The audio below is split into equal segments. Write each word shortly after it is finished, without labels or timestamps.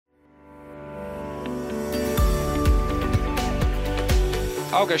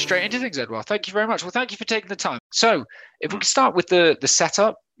I'll go straight into things, Edouard. Thank you very much. Well, thank you for taking the time. So, if we can start with the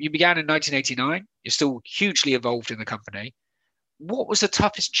setup, you began in 1989. You're still hugely involved in the company. What was the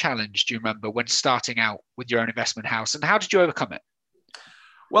toughest challenge, do you remember, when starting out with your own investment house, and how did you overcome it?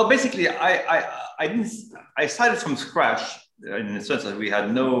 Well, basically, I started from scratch in the sense that we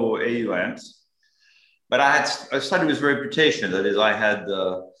had no AUMs, but I started with reputation. That is, I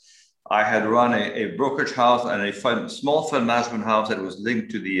had run a brokerage house and a small fund management house that was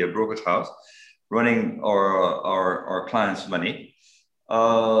linked to the brokerage house, running our clients' money.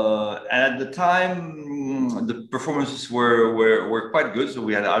 And at the time, the performances were quite good. So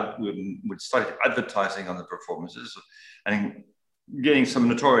we started advertising on the performances and getting some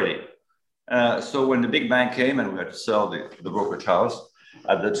notoriety. So when the big bang came and we had to sell the brokerage house,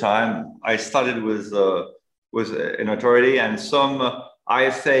 at the time, I started with a notoriety and some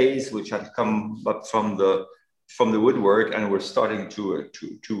IFAs which had come up from the woodwork and were starting to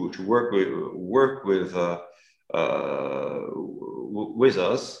work with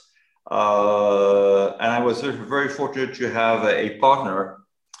us. And I was very fortunate to have a partner,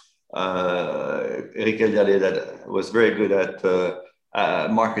 Eric Eldialet, that was very good at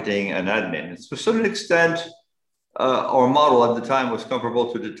marketing and admin. To a certain extent, our model at the time was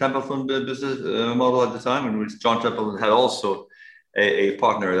comparable to the Templeton business model at the time, in which John Templeton had also a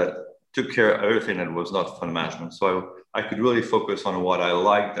partner that took care of everything that was not fund management. So I could really focus on what I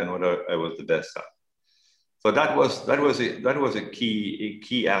liked and what I was the best at. So that was a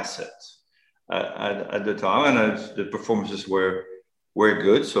key asset at the time, and the performances were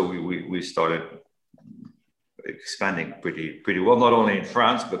good. So we started expanding pretty well, not only in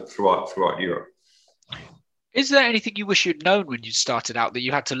France but throughout Europe. Is there anything you wish you'd known when you started out that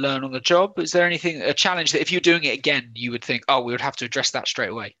you had to learn on the job? Is there a challenge that if you're doing it again, you would think, oh, we would have to address that straight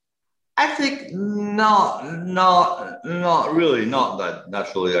away? I think not really, not that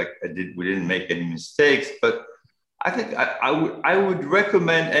naturally. We didn't make any mistakes, but I think I would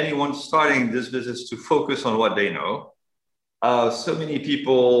recommend anyone starting this business to focus on what they know. So many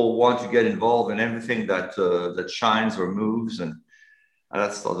people want to get involved in everything that shines or moves, and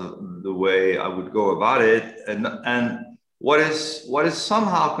that's not the way I would go about it. And what is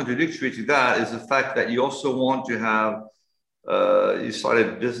somehow contradictory to that is the fact that you also want to have you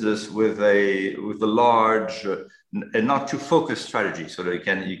started business with a large and not too focused strategy, so that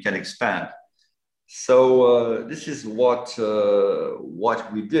you can expand. So this is what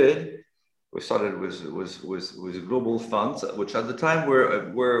we did. We started with global funds, which at the time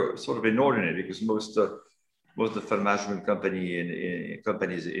were sort of inordinate, because most of the fund management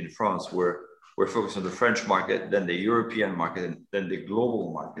companies in France were focused on the French market, then the European market, and then the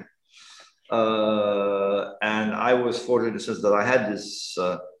global market. And I was fortunate in the sense that I had this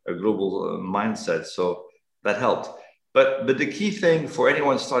a global mindset, so that helped. But the key thing for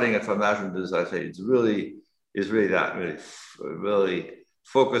anyone starting a fund management business, I say, is really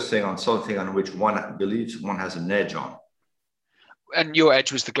focusing on something on which one believes one has an edge on. And your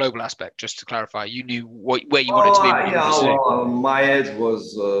edge was the global aspect, just to clarify. You knew where you wanted to be. Well, my edge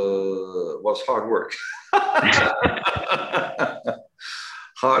was hard work.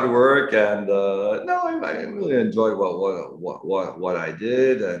 Hard work, and I really enjoyed what I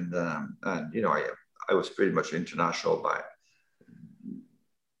did, and I was pretty much international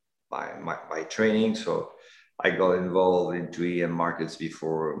by training, so I got involved into EM markets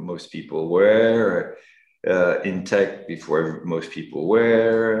before most people were. In tech before most people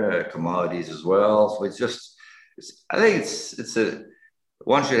were, commodities as well. So I think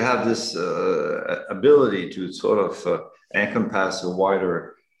one should have this ability to sort of encompass a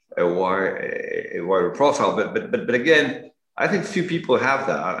wider profile. But again, I think few people have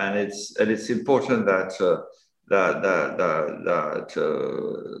that, and it's important that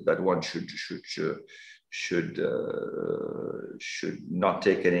one should not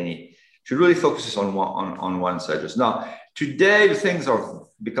take any. Should really focus on one side. Just now, today things have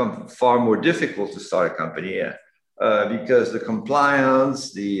become far more difficult to start a company because the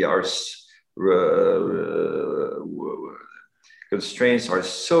compliance, constraints are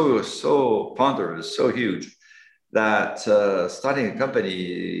so ponderous, so huge, that starting a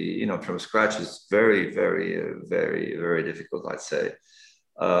company, from scratch is very, very, very, very difficult, I'd say,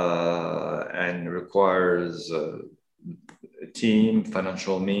 and requires a team,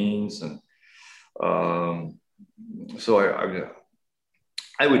 financial means, and so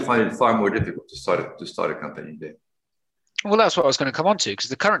I would find it far more difficult to start a company today. Well, that's what I was going to come on to, because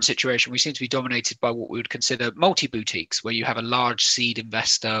the current situation, we seem to be dominated by what we would consider multi-boutiques, where you have a large seed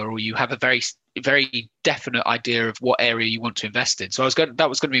investor, or you have a very, very definite idea of what area you want to invest in. So that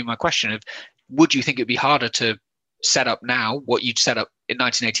was going to be my question of, would you think it'd be harder to set up now what you'd set up in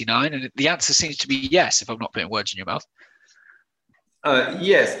 1989? And the answer seems to be yes, if I'm not putting words in your mouth.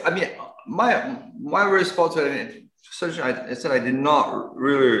 Yes, I mean, my response to it, I said I did not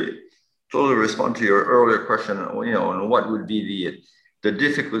really totally respond to your earlier question, on what would be the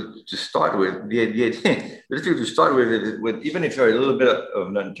difficult to start with. The difficult to start with, even if you're a little bit of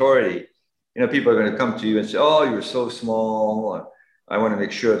an authority, people are going to come to you and say, "Oh, you're so small. I want to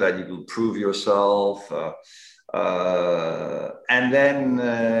make sure that you will prove yourself." And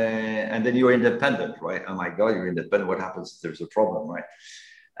then you're independent, right? Oh my God, you're independent. What happens if there's a problem, right?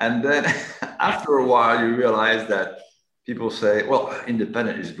 And then after a while, you realize that people say, "Well,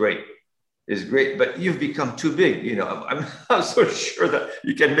 independent is great, but you've become too big." I'm not so sure that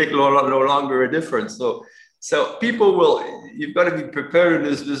you can make no longer a difference. So people will. You've got to be prepared in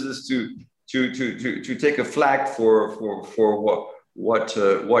this business to take a flag for what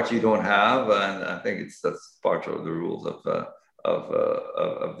you don't have, and I think that's part of the rules of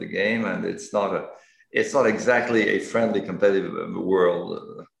the game, and it's not exactly a friendly competitive world.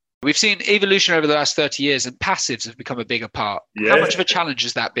 We've seen evolution over the last 30 years, and passives have become a bigger part. Yes. How much of a challenge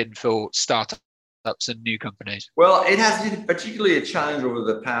has that been for startups and new companies? Well, it has been particularly a challenge over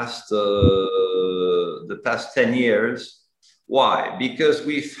the past 10 years. Why? Because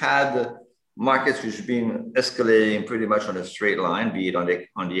we've had markets which have been escalating pretty much on a straight line, be it on the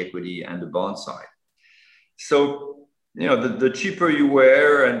equity and the bond side. So, the cheaper you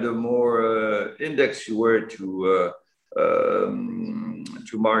were and the more index you were to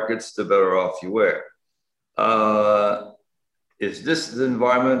markets, the better off you were. Is this the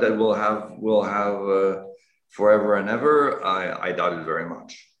environment that we'll have forever and ever? I doubt it very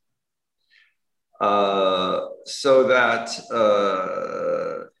much. So that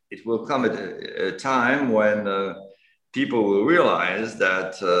it will come at a time when people will realize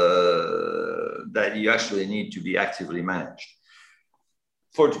that you actually need to be actively managed.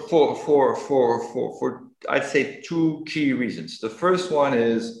 For I'd say two key reasons. The first one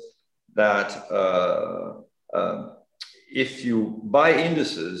is that if you buy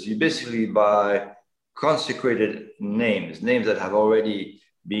indices, you basically buy consecrated names that have already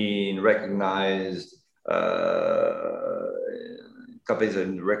been recognized, companies that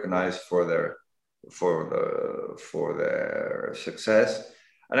are recognized for their success.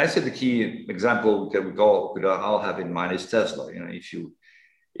 And I said the key example that we could all have in mind is Tesla.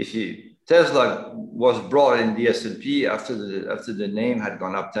 If Tesla was brought in the S&P after the name had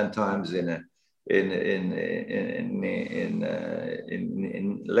gone up 10 times in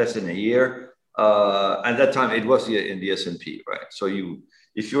less than a year. At that time, it was in the S&P, right? So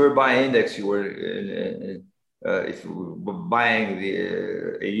if you were buying index, you were if you were buying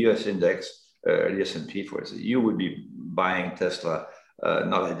a US index, the S&P, for instance, you would be buying Tesla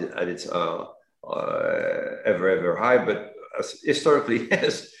not at its ever high, but historically,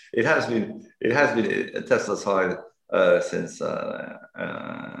 yes, it has been a Tesla side since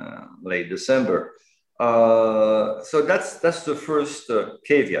late December. So that's the first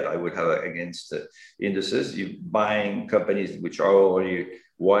caveat I would have against indices. You buying companies which are already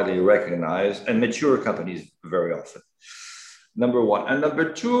widely recognized and mature companies very often. Number one. And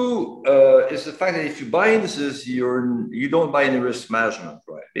number two is the fact that if you buy indices, you don't buy any risk management,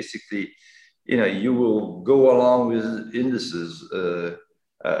 right? Basically, you will go along with indices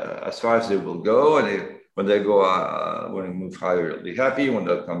as far as they will go, and when they move higher, you'll be happy. When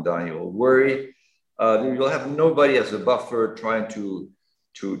they come down, you'll worry. You'll have nobody as a buffer trying to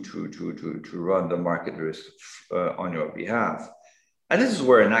run the market risk on your behalf. And this is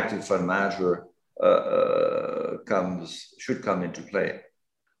where an active fund manager should come into play.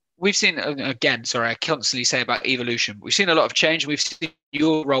 We've seen, again, sorry, I constantly say about evolution. We've seen a lot of change. We've seen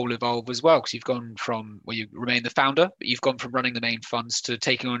your role evolve as well, because you've gone from, you remain the founder, but you've gone from running the main funds to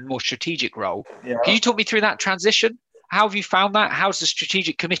taking on a more strategic role. Yeah. Can you talk me through that transition? How have you found that? How's the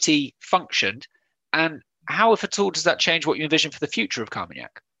strategic committee functioned? And how, if at all, does that change what you envision for the future of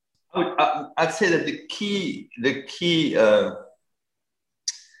Carmignac? I'd say that the key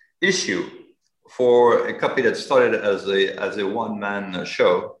issue for a company that started as a one-man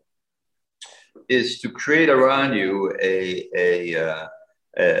show is to create around you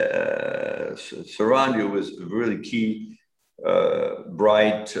surround you with really key,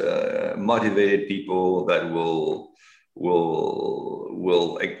 bright, motivated people that will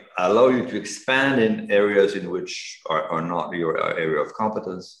allow you to expand in areas in which are not your area of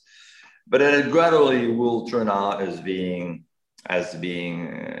competence, but then it gradually will turn out as being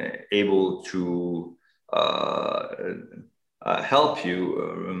able to help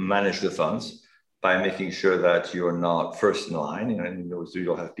you manage the funds by making sure that you're not first in line. And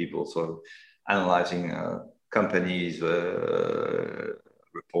you'll have people sort of analyzing companies'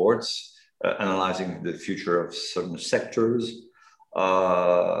 reports, analyzing the future of certain sectors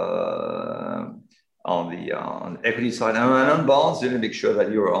on the equity side, and on bonds, make sure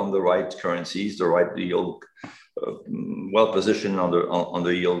that you're on the right currencies, the right yield, well positioned on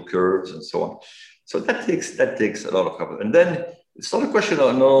the yield curves, and so on. So that takes a lot of effort. And then it's not a question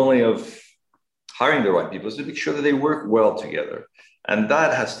of not only of hiring the right people, it's to make sure that they work well together. And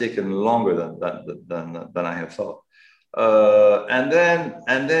that has taken longer than I have thought. And then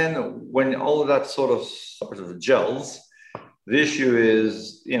when all of that sort of gels, the issue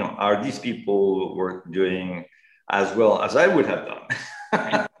is, are these people doing as well as I would have done?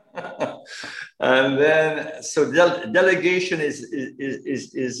 And then, so delegation is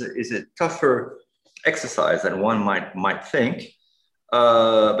a tougher exercise than one might think,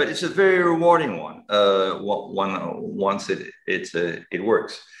 but it's a very rewarding one. Once it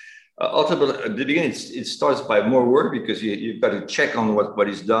works. Ultimately, at the beginning, it starts by more work because you've got to check on what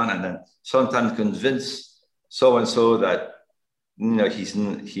is done, and then sometimes convince so and so that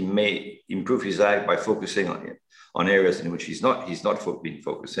he may improve his act by focusing on areas in which he's not been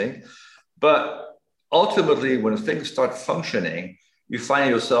focusing. But ultimately, when things start functioning, you find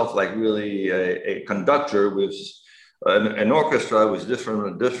yourself like really a conductor with an orchestra with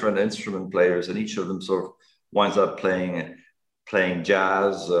different instrument players, and each of them sort of winds up playing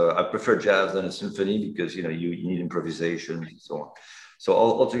jazz. I prefer jazz than a symphony because you need improvisation and so on. So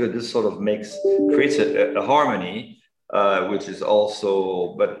altogether, this sort of creates a harmony, which is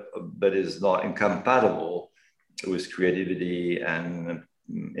also but is not incompatible with creativity and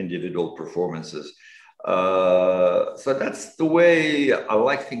individual performances. So that's the way I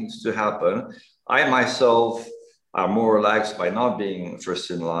like things to happen. I myself am more relaxed by not being first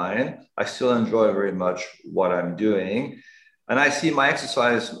in line. I still enjoy very much what I'm doing. And I see my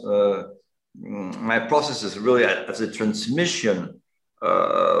exercise, my process is really as a transmission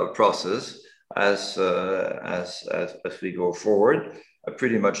process as we go forward. I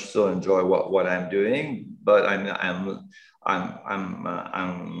pretty much still enjoy what I'm doing, but I'm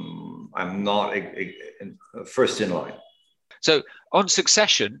not first in line. So on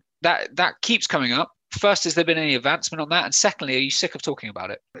succession, that keeps coming up. First, has there been any advancement on that? And secondly, are you sick of talking about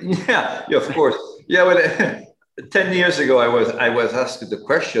it? Yeah, of course. Yeah, well, 10 years ago, I was asked the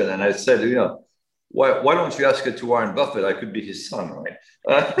question, and I said, why don't you ask it to Warren Buffett? I could be his son, right?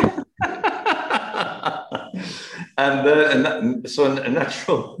 So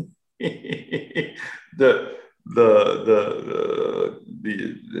naturally, the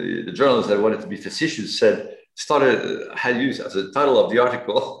journalist that wanted to be facetious had used as the title of the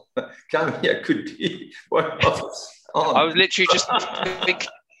article, Carmignac could be Warren Buffett's son. I was literally just thinking.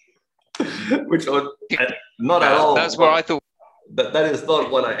 Which not at all. That's what I thought. That is not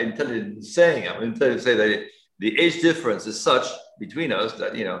what I intended saying. I intended to say that the age difference is such between us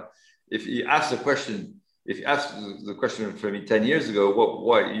that if you ask the question for me 10 years ago,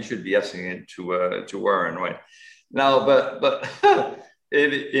 why you should be asking it to Warren, right? Now, but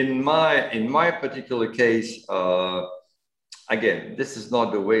in my particular case, again, this is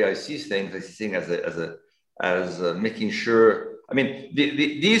not the way I see things. I see things as making sure. I mean,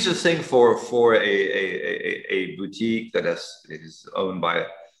 these are things for a boutique that is owned by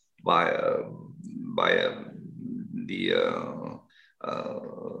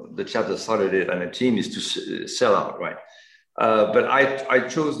the chap that started it, and the team is to sell out, right? But I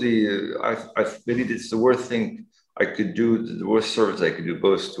chose I believe it's the worst thing I could do, the worst service I could do,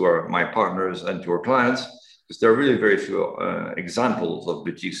 both to my partners and to our clients, because there are really very few examples of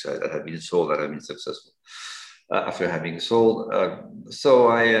boutiques that have been sold that have been successful. After having sold, so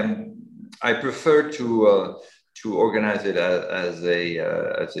I prefer to organize it as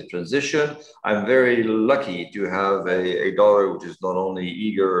a transition. I'm very lucky to have a daughter which is not only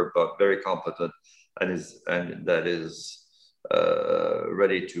eager but very competent and that is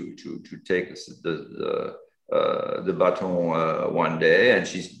ready to take the baton one day, and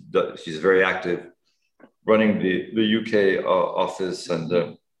she's very active, running the UK office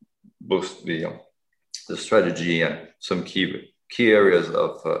and both the strategy and some key areas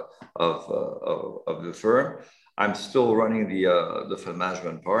of the firm. I'm still running the fund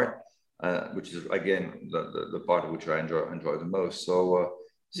management part, which is again the part which I enjoy the most. So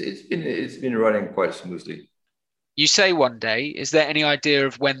it's been running quite smoothly. You say one day. Is there any idea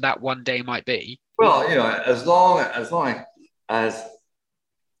of when that one day might be? Well, as long as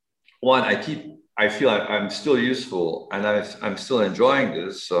one, I feel I'm still useful and I'm still enjoying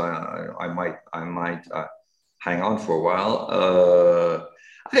this, so I might hang on for a while.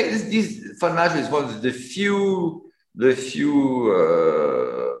 I think these fund management is one of the few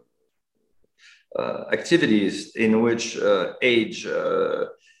activities in which age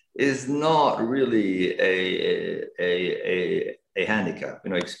is not really a handicap.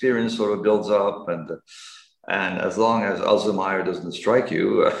 Experience sort of builds up, and as long as Alzheimer's doesn't strike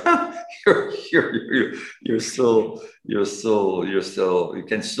you, you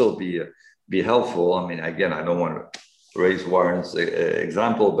can still be helpful. I mean, again, I don't want to raise Warren's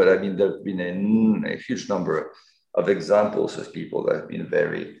example, but I mean, there's been a huge number of examples of people that have been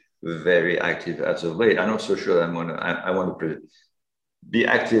very, very active as of late. I'm not so sure I want to be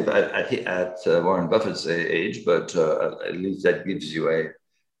active at Warren Buffett's age, but at least that gives you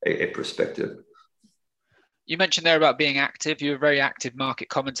a perspective. You mentioned there about being active. You're a very active market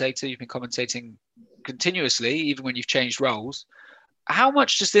commentator. You've been commentating continuously, even when you've changed roles. How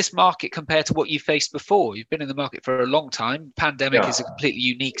much does this market compare to what you faced before? You've been in the market for a long time. Pandemic is a completely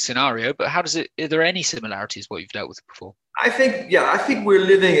unique scenario, but are there any similarities what you've dealt with before? I think we're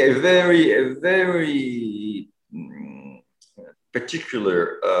living a very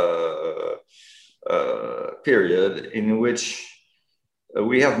particular period in which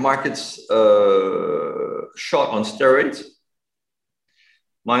we have markets shot on steroids,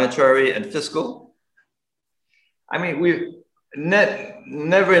 monetary and fiscal. I mean,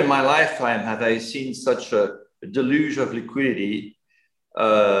 never in my lifetime have I seen such a deluge of liquidity.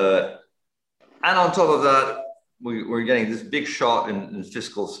 And on top of that, we're getting this big shot in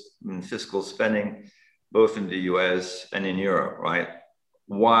fiscal spending, both in the US and in Europe, right?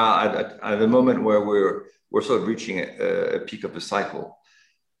 While at the moment where we're sort of reaching a peak of the cycle.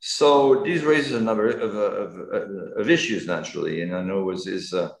 So this raises a number of issues naturally. And I know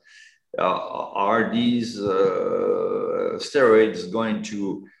are these steroids going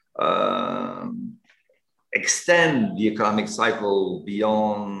to extend the economic cycle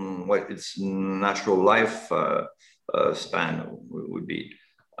beyond what its natural life span would be?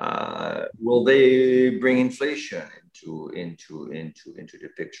 Will they bring inflation into the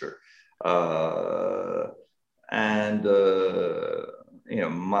picture?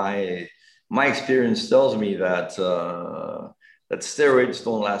 My experience tells me that steroids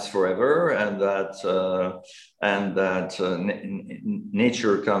don't last forever, and that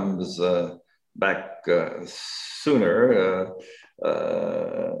nature comes back sooner,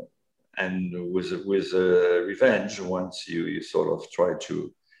 and with revenge once you sort of try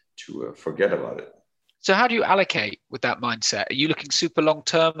to forget about it. So how do you allocate with that mindset? Are you looking super long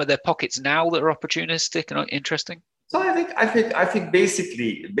term? Are there pockets now that are opportunistic and interesting? So I think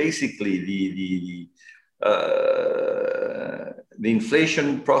basically the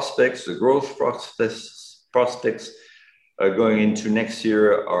inflation prospects, the growth prospects going into next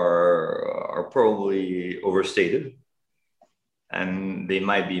year are probably overstated, and they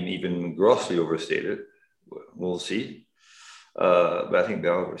might be even grossly overstated. We'll see, but I think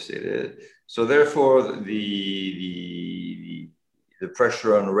they're overstated. So therefore, the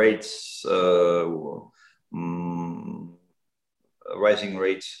pressure on rates, rising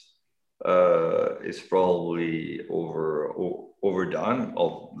rates, is probably overdone.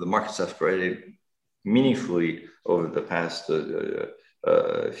 The markets have corrected meaningfully over the past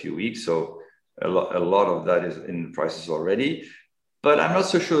few weeks, so a lot of that is in prices already. But I'm not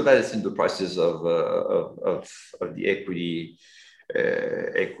so sure that it's in the prices of the equity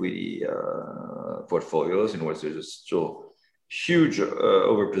portfolios, in which there's still huge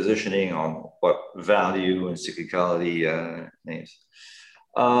overpositioning on what value and cyclicality names.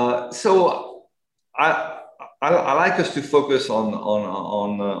 So I like us to focus on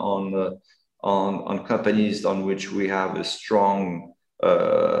companies on which we have a strong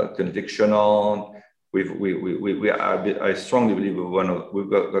conviction on. I strongly believe we've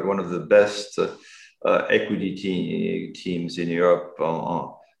got one of the best equity teams in Europe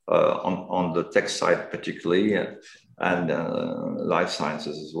on the tech side particularly, and life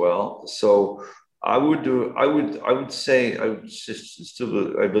sciences as well. So I believe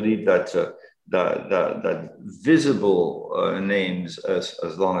that visible names,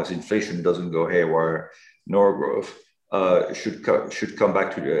 as long as inflation doesn't go haywire nor growth, should come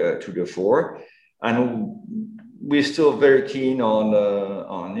back to the fore. And we're still very keen on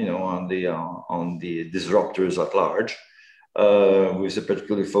the disruptors at large, with a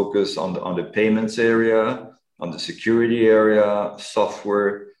particular focus on the payments area, on the security area,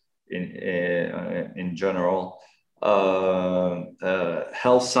 software in general,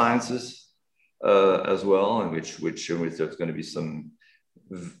 health sciences as well, in which there's going to be some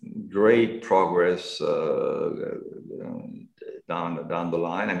great progress down the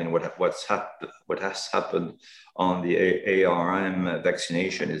line. I mean, what has happened on the ARM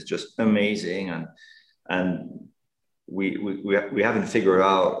vaccination is just amazing, and we haven't figured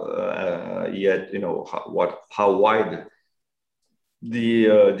out yet, how wide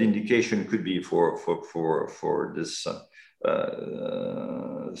the indication could be for this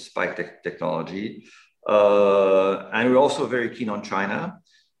spike technology. And we're also very keen on China.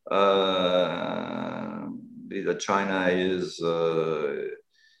 China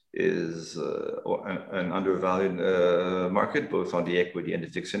is an undervalued market, both on the equity and the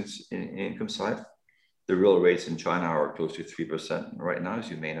fixed income side. The real rates in China are close to 3% right now, as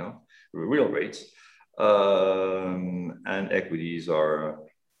you may know, real rates. And equities are,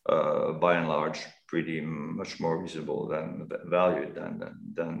 by and large, pretty much more reasonable than valued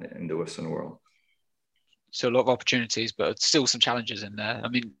than in the Western world. So a lot of opportunities, but still some challenges in there. I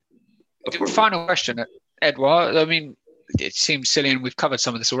mean, final question, Edouard. I mean, it seems silly, and we've covered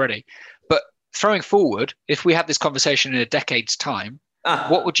some of this already. But throwing forward, if we had this conversation in a decade's time,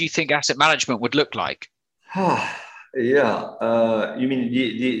 what would you think asset management would look like? Yeah. You mean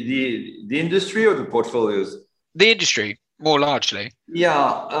the industry or the portfolios? The industry, more largely.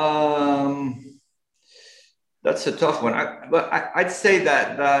 Yeah. That's a tough one. But I'd say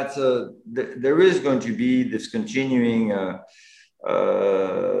that there is going to be this continuing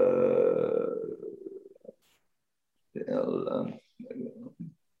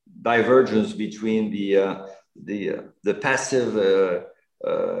divergence between the passive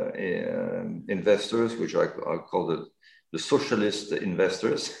investors, which I call the socialist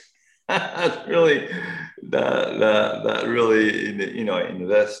investors, that really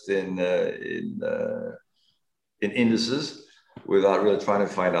invest in indices without really trying to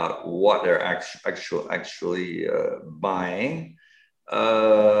find out what they're actually buying,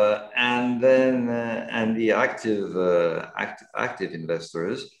 and the active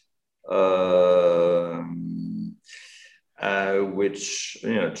investors, which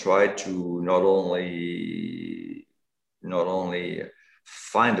try to not only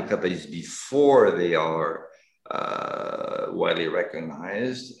find the companies before they are widely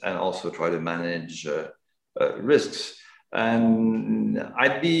recognized, and also try to manage risks. And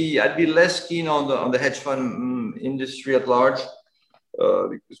I'd be less keen on the hedge fund industry at large,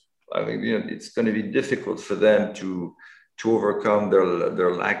 because I think it's going to be difficult for them to overcome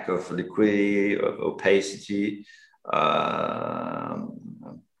their lack of liquidity, of opacity,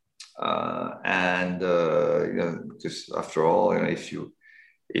 and just after all,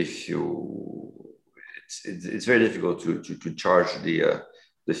 it's very difficult to charge the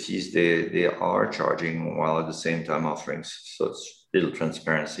fees they are charging, while at the same time offering such little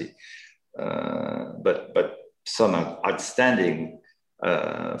transparency. But some outstanding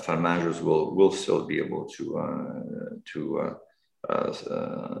fund managers will still be able to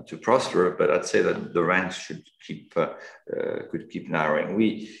prosper. But I'd say that the ranks could keep narrowing.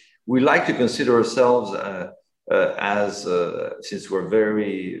 We like to consider ourselves as since we're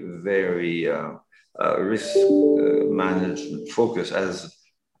very, very risk management focused, as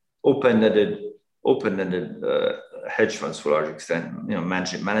open-ended hedge funds to a large extent,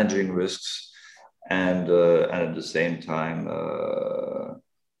 managing risks, and at the same time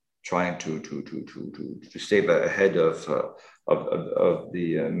trying to stay ahead of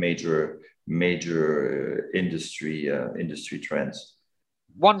the major industry trends.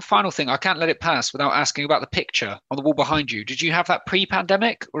 One final thing, I can't let it pass without asking about the picture on the wall behind you. Did you have that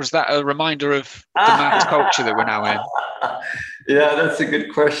pre-pandemic, or is that a reminder of the mass culture that we're now in? Yeah, that's a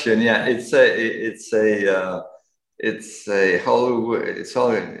good question. Yeah, it's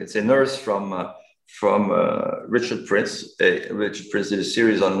a nurse from Richard Prince. Richard Prince did a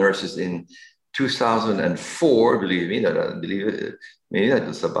series on nurses in 2004. Believe me, maybe that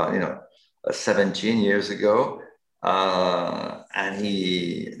was about 17 years ago. And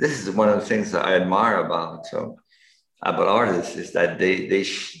this is one of the things that I admire about artists, is that they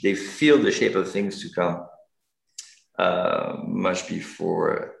feel the shape of things to come much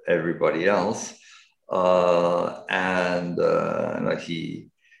before everybody else, and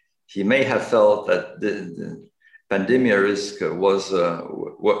he may have felt that the pandemic risk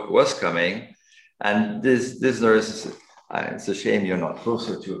was coming, and this nurse, it's a shame you're not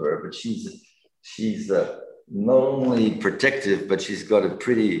closer to her, but she's not only protective, but she's got a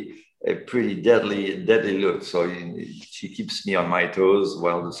pretty deadly look. So she keeps me on my toes,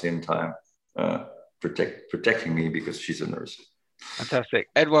 while at the same time protecting me, because she's a nurse. Fantastic.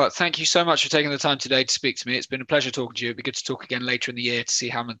 Edouard, thank you so much for taking the time today to speak to me. It's been a pleasure talking to you. It'd be good to talk again later in the year to see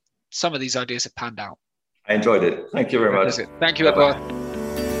how some of these ideas have panned out. I enjoyed it. Thank you very much. Thank you, Edouard.